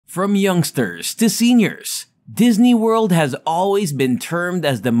From youngsters to seniors, Disney World has always been termed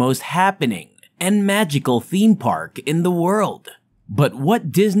as the most happening and magical theme park in the world. But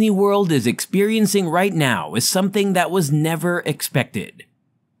what Disney World is experiencing right now is something that was never expected.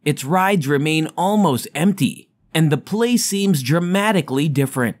 Its rides remain almost empty, and the place seems dramatically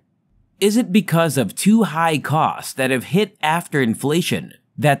different. Is it because of too high costs that have hit after inflation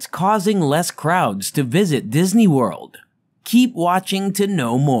that's causing less crowds to visit Disney World? Keep watching to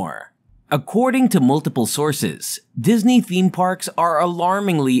know more. According to multiple sources, Disney theme parks are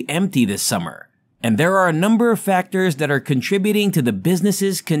alarmingly empty this summer, and there are a number of factors that are contributing to the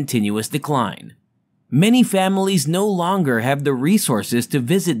business's continuous decline. Many families no longer have the resources to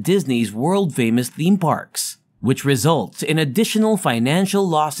visit Disney's world-famous theme parks, which results in additional financial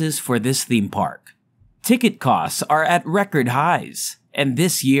losses for this theme park. Ticket costs are at record highs, and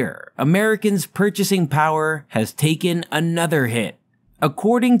this year, Americans' purchasing power has taken another hit.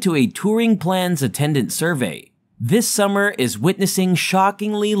 According to a Touring Plans attendance survey, this summer is witnessing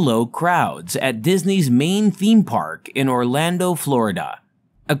shockingly low crowds at Disney's main theme park in Orlando, Florida.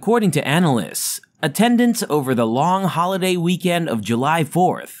 According to analysts, attendance over the long holiday weekend of July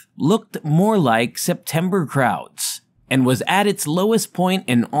 4th looked more like September crowds and was at its lowest point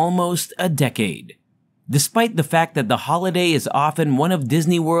in almost a decade. Despite the fact that the holiday is often one of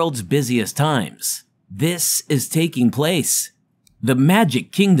Disney World's busiest times, this is taking place. The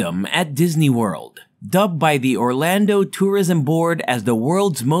Magic Kingdom at Disney World, dubbed by the Orlando Tourism Board as the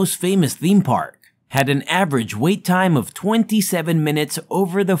world's most famous theme park, had an average wait time of 27 minutes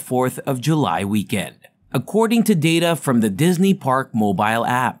over the 4th of July weekend, according to data from the Disney Park mobile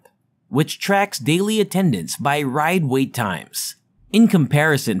app, which tracks daily attendance by ride wait times. In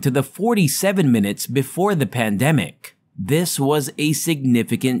comparison to the 47 minutes before the pandemic, this was a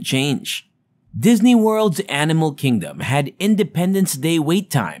significant change. Disney World's Animal Kingdom had Independence Day wait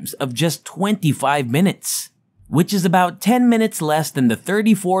times of just 25 minutes, which is about 10 minutes less than the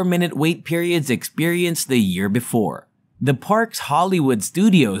 34-minute wait periods experienced the year before. The park's Hollywood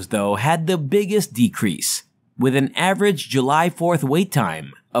studios, though, had the biggest decrease, with an average July 4th wait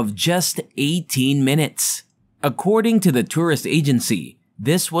time of just 18 minutes. According to the tourist agency,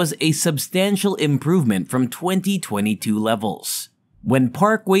 this was a substantial improvement from 2022 levels, when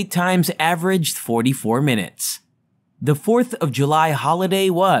park wait times averaged 44 minutes. The 4th of July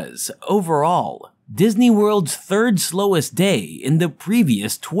holiday was, overall, Disney World's third slowest day in the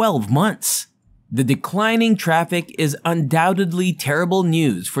previous 12 months. The declining traffic is undoubtedly terrible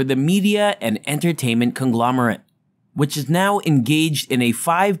news for the media and entertainment conglomerate, which is now engaged in a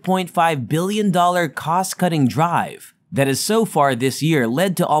 $5.5 billion cost-cutting drive that has so far this year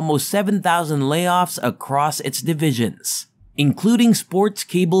led to almost 7,000 layoffs across its divisions, including sports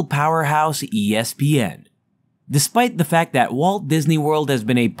cable powerhouse ESPN. Despite the fact that Walt Disney World has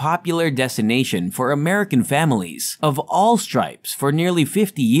been a popular destination for American families of all stripes for nearly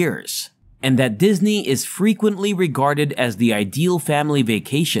 50 years, and that Disney is frequently regarded as the ideal family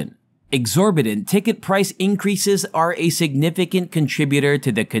vacation, exorbitant ticket price increases are a significant contributor to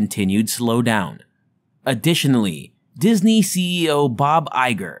the continued slowdown. Additionally, Disney CEO Bob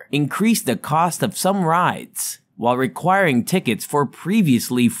Iger increased the cost of some rides while requiring tickets for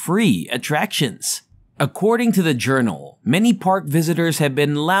previously free attractions. According to the Journal, many park visitors have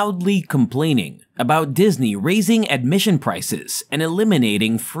been loudly complaining about Disney raising admission prices and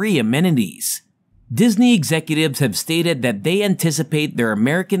eliminating free amenities. Disney executives have stated that they anticipate their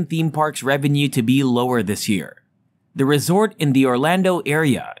American theme parks revenue to be lower this year. The resort in the Orlando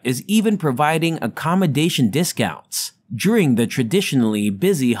area is even providing accommodation discounts during the traditionally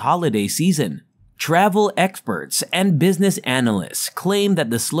busy holiday season. Travel experts and business analysts claim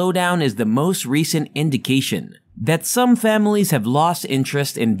that the slowdown is the most recent indication that some families have lost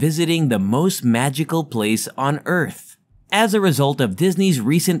interest in visiting the most magical place on Earth as a result of Disney's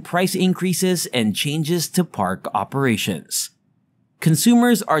recent price increases and changes to park operations.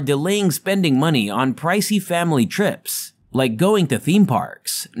 Consumers are delaying spending money on pricey family trips, like going to theme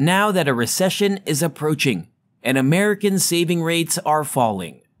parks, now that a recession is approaching and American saving rates are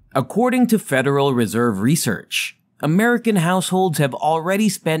falling. According to Federal Reserve research, American households have already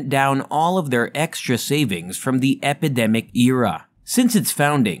spent down all of their extra savings from the epidemic era. Since its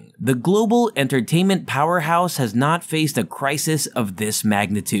founding, the global entertainment powerhouse has not faced a crisis of this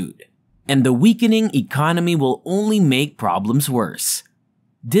magnitude, and the weakening economy will only make problems worse.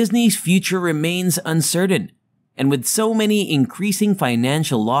 Disney's future remains uncertain, and with so many increasing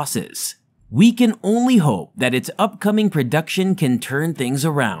financial losses, we can only hope that its upcoming production can turn things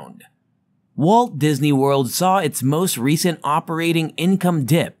around. Walt Disney World saw its most recent operating income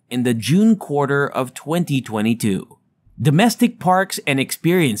dip in the June quarter of 2022, Domestic parks and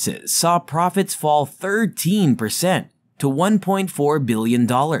experiences saw profits fall 13% to $1.4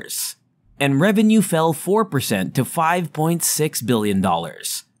 billion, and revenue fell 4% to $5.6 billion.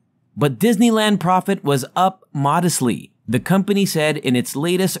 But Disneyland profit was up modestly, the company said in its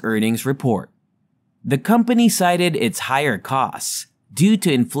latest earnings report. The company cited its higher costs due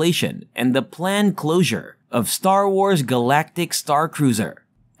to inflation and the planned closure of Star Wars Galactic Star Cruiser,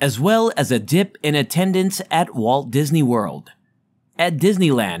 as well as a dip in attendance at Walt Disney World. At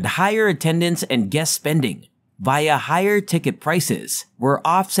Disneyland, higher attendance and guest spending via higher ticket prices were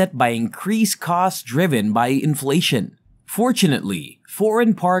offset by increased costs driven by inflation. Fortunately,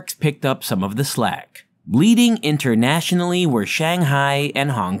 foreign parks picked up some of the slack. Leading internationally were Shanghai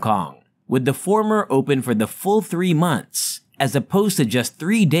and Hong Kong, with the former open for the full 3 months, as opposed to just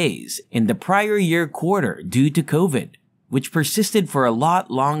 3 days in the prior year quarter due to COVID, which persisted for a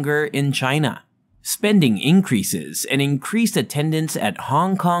lot longer in China. Spending increases and increased attendance at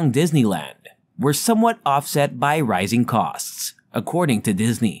Hong Kong Disneyland were somewhat offset by rising costs, according to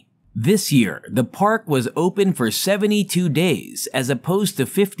Disney. This year, the park was open for 72 days as opposed to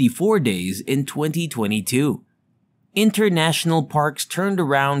 54 days in 2022. International parks turned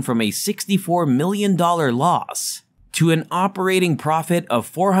around from a $64 million loss to an operating profit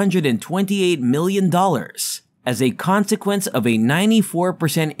of $428 million as a consequence of a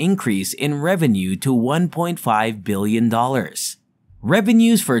 94% increase in revenue to $1.5 billion.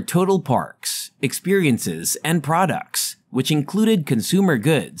 Revenues for total parks, experiences, and products, which included consumer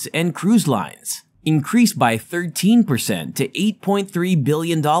goods and cruise lines, increased by 13% to $8.3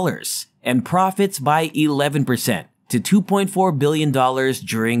 billion, and profits by 11% to $2.4 billion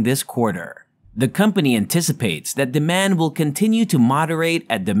during this quarter. The company anticipates that demand will continue to moderate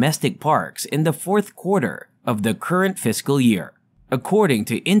at domestic parks in the fourth quarter of the current fiscal year, according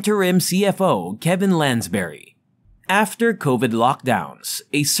to interim CFO Kevin Lansbury. After COVID lockdowns,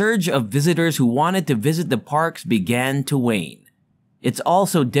 a surge of visitors who wanted to visit the parks began to wane. It's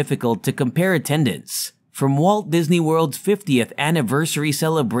also difficult to compare attendance from Walt Disney World's 50th anniversary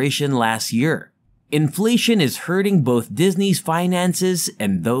celebration last year. Inflation is hurting both Disney's finances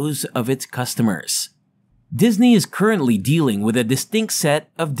and those of its customers. Disney is currently dealing with a distinct set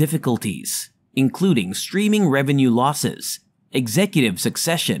of difficulties, including streaming revenue losses, executive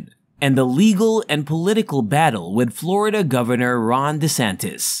succession, and the legal and political battle with Florida Governor Ron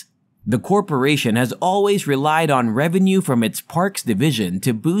DeSantis. The corporation has always relied on revenue from its parks division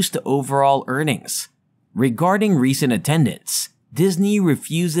to boost overall earnings. Regarding recent attendance, Disney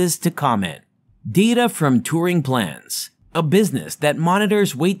refuses to comment. Data from Touring Plans, a business that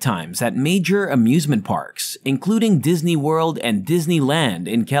monitors wait times at major amusement parks, including Disney World and Disneyland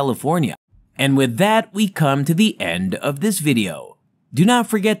in California. And with that, we come to the end of this video. Do not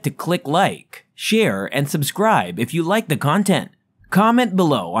forget to click like, share, and subscribe if you like the content. Comment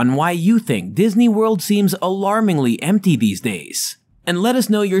below on why you think Disney World seems alarmingly empty these days. And let us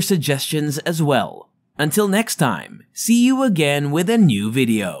know your suggestions as well. Until next time, see you again with a new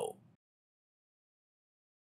video.